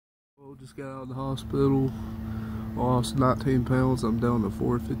Just got out of the hospital, lost 19 pounds. I'm down to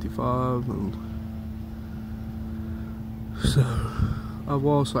 455, and so I've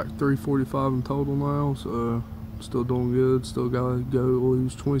lost like 345 in total now, so still doing good. Still gotta go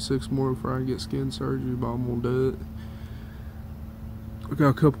lose 26 more before I get skin surgery, but I'm gonna do it. I got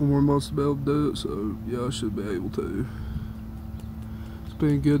a couple more months to be able to do it, so yeah, I should be able to. It's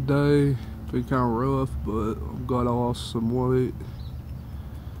been a good day. Been kind of rough, but I'm glad I lost some weight.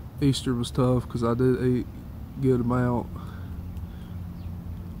 Easter was tough because I did eat a good amount,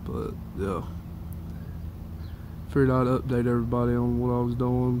 but yeah, figured I'd update everybody on what I was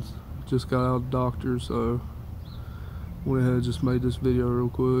doing. Just got out of the doctor, so went ahead and just made this video real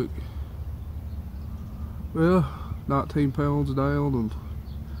quick. Well, 19 pounds down and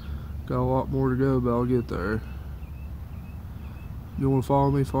got a lot more to go, but I'll get there. If you want to follow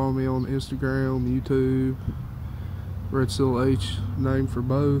me on Instagram, YouTube, refsealh name for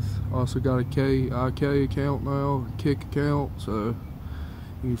both. Also got a KIK account now, a Kick account, so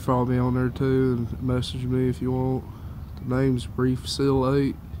you can follow me on there too and message me if you want. The name's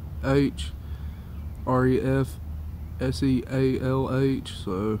refsealh, refsealh.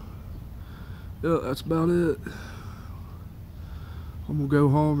 So yeah, that's about it. I'm gonna go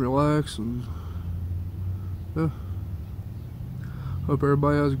home, relax, and yeah. Hope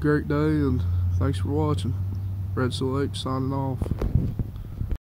everybody has a great day, and thanks for watching. refsealh signing off.